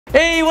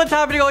Hey, what's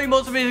happening all you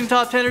most amazing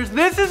top 10ers?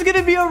 This is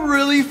gonna be a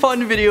really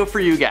fun video for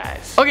you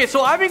guys. Okay,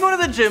 so I've been going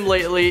to the gym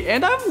lately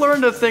and I've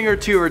learned a thing or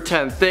two or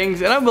 10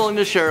 things and I'm willing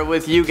to share it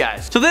with you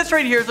guys. So this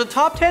right here is the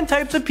top 10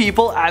 types of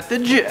people at the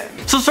gym.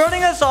 So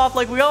starting us off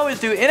like we always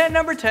do, and at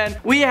number 10,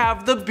 we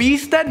have the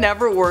beast that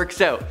never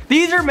works out.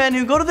 These are men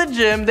who go to the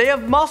gym, they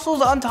have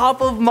muscles on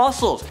top of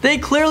muscles. They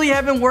clearly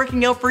have been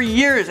working out for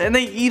years and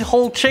they eat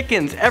whole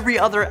chickens every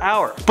other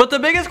hour. But the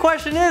biggest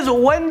question is,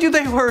 when do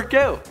they work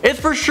out? It's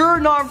for sure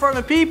not in front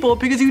of people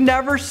because you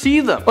never see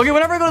them. Okay,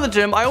 whenever I go to the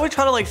gym, I always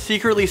try to like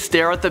secretly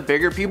stare at the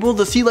bigger people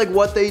to see like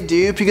what they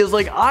do because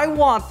like I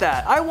want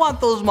that. I want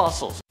those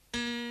muscles.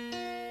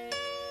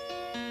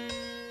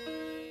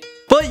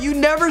 But you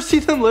never see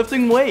them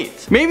lifting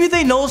weights. Maybe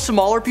they know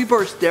smaller people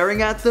are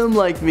staring at them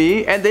like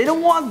me and they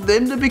don't want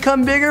them to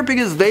become bigger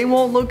because they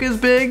won't look as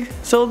big.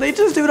 So they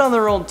just do it on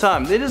their own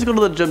time. They just go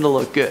to the gym to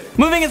look good.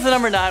 Moving into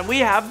number 9, we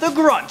have the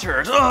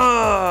grunters.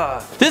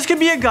 Ugh. This could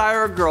be a guy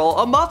or a girl,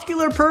 a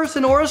muscular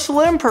person or a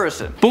slim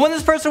person. But when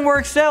this person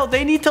works out,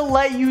 they need to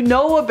let you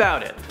know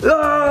about it.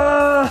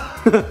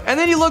 And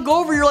then you look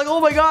over, you're like,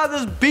 oh my god,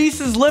 this beast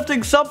is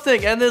lifting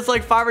something and it's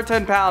like 5 or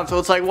 10 pounds. So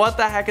it's like, what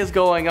the heck is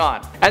going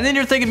on? And then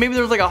you're thinking maybe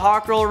there's like a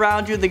hot girl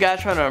around you and the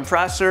guy's trying to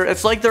impress her.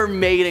 It's like their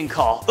mating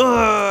call.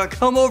 Ugh,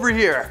 come over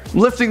here.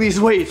 Lifting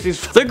these weights.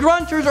 The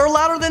grunters are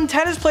louder than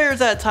tennis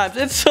players at times.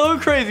 It's so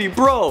crazy,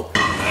 bro.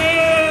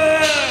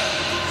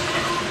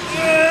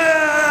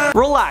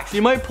 Relax,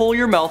 you might pull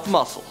your mouth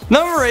muscle.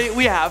 Number 8,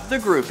 we have the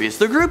groupies.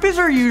 The groupies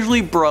are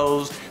usually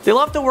bros. They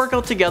love to work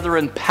out together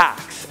in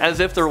packs, as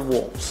if they're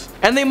wolves.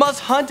 And they must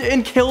hunt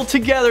and kill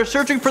together,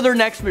 searching for their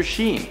next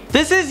machine.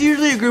 This is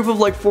usually a group of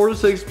like 4 to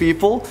 6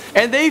 people,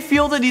 and they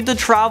feel the need to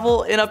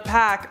travel in a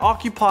pack,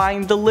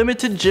 occupying the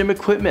limited gym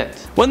equipment.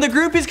 When the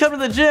groupies come to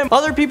the gym,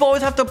 other people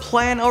always have to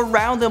plan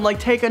around them, like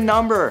take a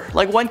number.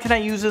 Like, when can I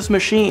use this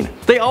machine?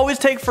 They always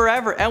take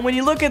forever, and when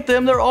you look at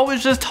them, they're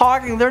always just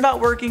talking, they're not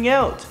working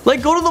out.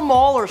 Like, go to the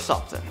mall or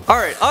something.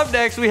 Alright, up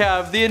next we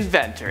have the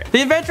inventor.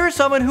 The inventor is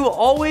someone who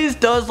always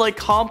does like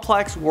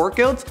complex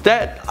workouts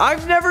that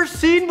I've never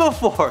seen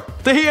before.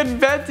 They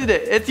invented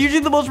it. It's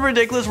usually the most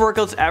ridiculous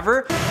workouts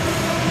ever.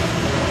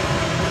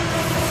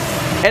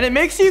 And it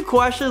makes you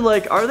question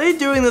like, are they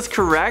doing this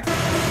correct?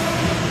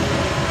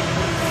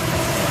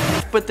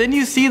 But then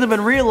you see them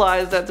and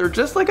realize that they're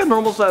just like a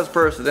normal sized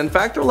person. In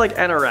fact, they're like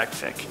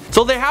anorexic.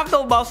 So they have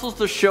the muscles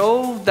to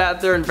show that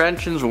their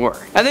inventions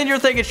work. And then you're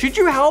thinking, should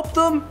you help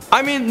them?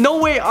 I mean, no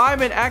way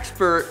I'm an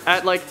expert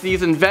at like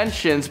these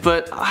inventions,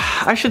 but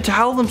I should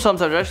tell them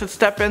sometimes. I should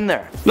step in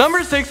there.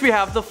 Number 6, we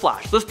have the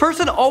Flash. This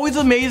person always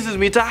amazes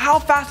me to how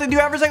fast they do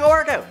every single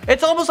workout.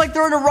 It's almost like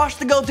they're in a rush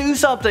to go do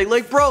something.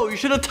 Like, bro, you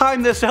should have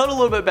timed this out a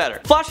little bit better.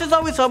 Flash is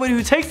always someone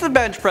who takes the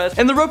bench press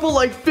and the ripple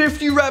like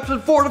 50 reps in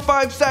 4 to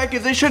 5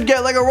 seconds. They should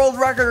get like a world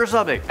record or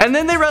something. And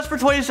then they rest for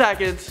 20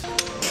 seconds.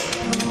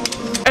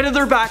 And then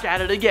they're back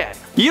at it again.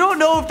 You don't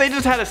know if they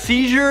just had a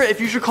seizure,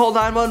 if you should call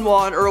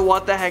 911, or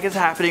what the heck is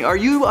happening. Are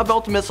you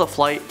about to miss a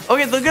flight?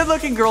 Okay, the good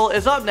looking girl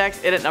is up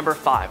next and at number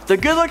 5. The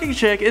good looking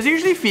chick is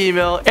usually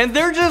female and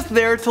they're just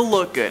there to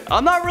look good.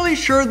 I'm not really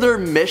sure their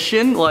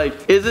mission,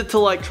 like, is it to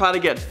like try to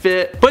get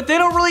fit? But they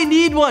don't really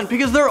need one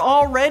because they're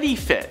already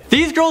fit.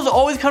 These girls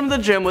always come to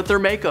the gym with their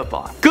makeup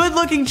on. Good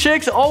looking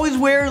chicks always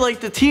wear like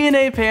the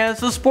TNA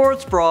pants, the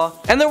sports bra,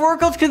 and their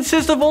workouts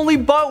consist of only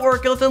butt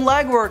workouts and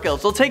leg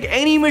workouts. They'll take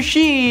any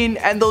machine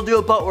and they'll do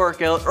a butt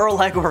workout or a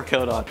leg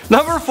workout on.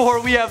 Number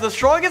 4, we have the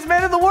strongest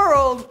man in the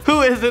world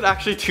who isn't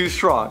actually too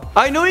strong.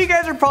 I know you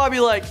guys are probably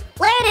like,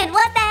 Landon,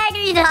 what the heck are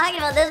you talking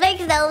about? This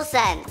makes no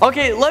sense.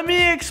 Okay, let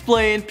me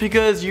explain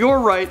because you're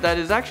right, that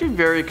is actually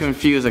very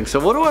confusing. So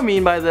what do I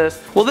mean by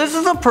this? Well, this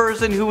is a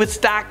person who would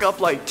stack up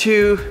like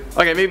 2,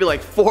 okay, maybe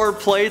like 4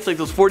 plates, like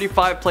those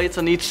 45 plates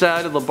on each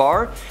side of the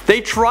bar.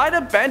 They try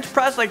to bench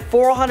press like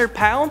 400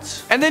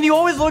 pounds and then you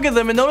always look at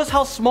them and notice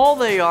how small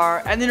they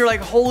are and then you're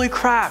like, holy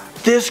crap,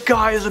 this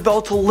guy is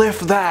about to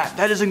lift that.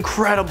 That is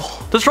incredible.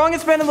 The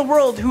strongest man in the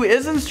world who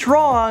isn't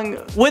strong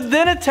would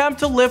then attempt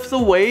to lift the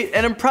weight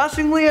and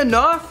impressively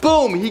enough,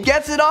 boom, he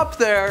gets it up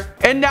there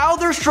and now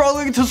they're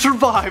struggling to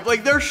survive.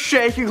 Like, they're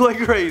shaking like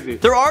crazy.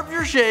 Their arms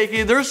are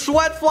shaking, there's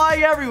sweat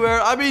flying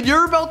everywhere. I mean,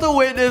 you're about to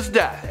witness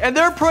death and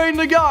they're praying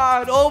to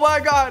God, oh my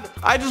God,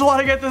 I just want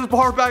to get this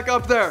bar back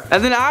up there.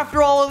 And then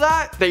after all of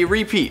that, they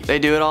repeat. They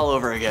do it all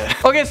over again.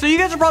 Okay, so you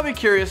guys are probably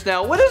curious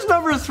now, what is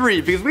number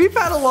 3? Because we've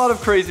had a lot of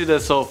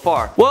craziness so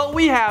far. Well,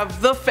 we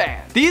have the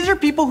fan. These are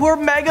people who are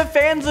mega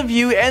fans of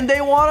you and they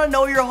want to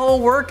know your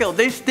whole workout.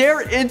 They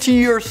stare into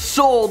your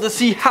soul to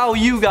see how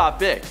you got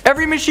big.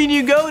 Every machine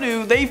you go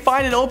to, they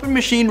find an open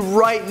machine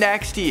right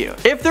next to you.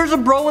 If there's a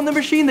bro in the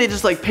machine, they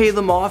just like pay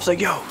them off. It's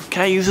like, yo,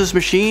 can I use this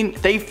machine?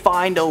 They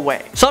find a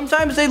way.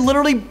 Sometimes they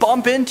literally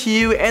bump into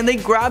you and they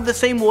grab the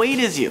same weight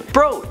as you.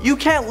 Bro, you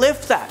can't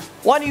lift that.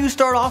 Why don't you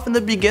start off in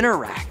the beginner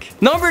rack?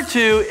 Number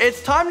 2,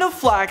 it's time to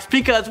flex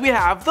because we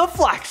have the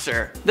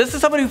flexor. This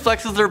is someone who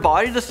flexes their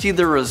body to see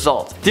the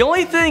result. The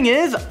only thing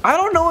is, I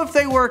don't know if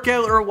they work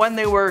out or when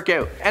they work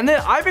out. And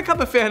then I become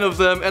a fan of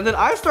them, and then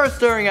I start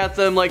staring at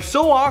them like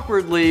so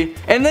awkwardly,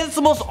 and then it's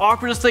the most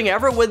awkwardest thing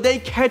ever when they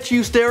catch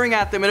you staring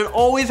at them, and it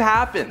always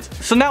happens.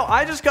 So now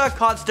I just got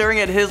caught staring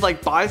at his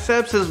like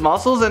biceps, his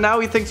muscles, and now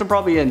he thinks I'm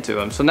probably into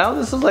him. So now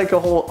this is like a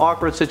whole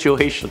awkward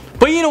situation.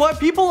 But you know what?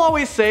 People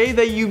always say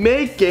that you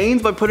make gains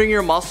by putting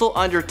your muscle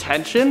under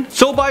tension.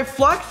 So by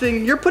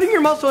flexing, you're putting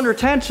your muscle under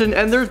tension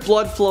and there's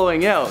blood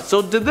flowing out.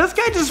 So did this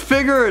guy just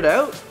figure it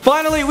out?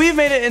 Finally, we've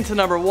made it into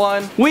number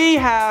 1. We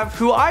have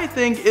who I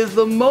think is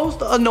the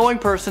most annoying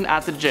person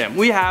at the gym.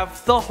 We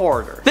have the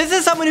hoarder. This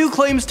is someone who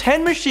claims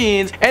 10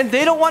 machines and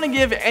they don't want to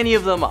give any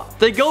of them up.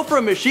 They go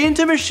from machine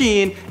to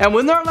machine, and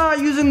when they're not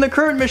using the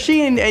current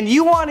machine and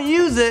you want to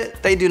use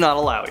it, they do not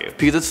allow you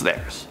because it's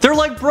theirs. They're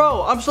like,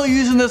 bro, I'm still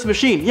using this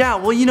machine. Yeah,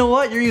 well, you know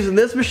what? You're using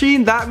this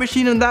machine,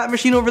 and that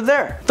machine over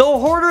there. The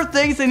hoarder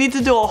thinks they need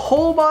to do a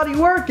whole body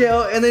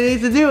workout and they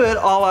need to do it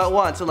all at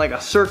once in like a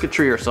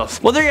circuitry or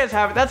something. Well, there you guys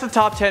have it. That's the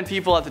top 10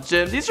 people at the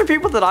gym. These are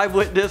people that I've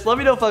witnessed. Let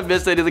me know if I've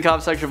missed any in the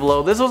comment section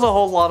below. This was a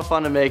whole lot of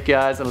fun to make,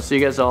 guys, and I'll see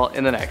you guys all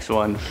in the next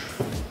one.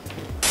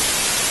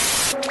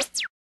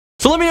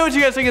 So let me know what you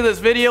guys think of this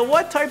video.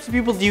 What types of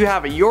people do you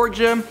have at your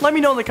gym? Let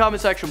me know in the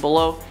comment section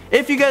below.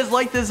 If you guys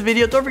like this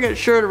video, don't forget to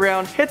share it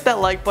around, hit that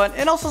like button,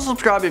 and also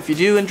subscribe if you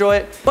do enjoy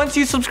it. Once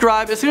you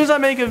subscribe, as soon as I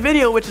make a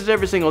video, which is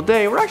every single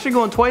day, we're actually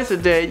going twice a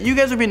day, you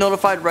guys will be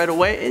notified right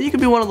away, and you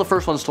can be one of the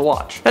first ones to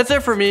watch. That's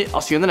it for me.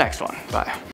 I'll see you in the next one. Bye.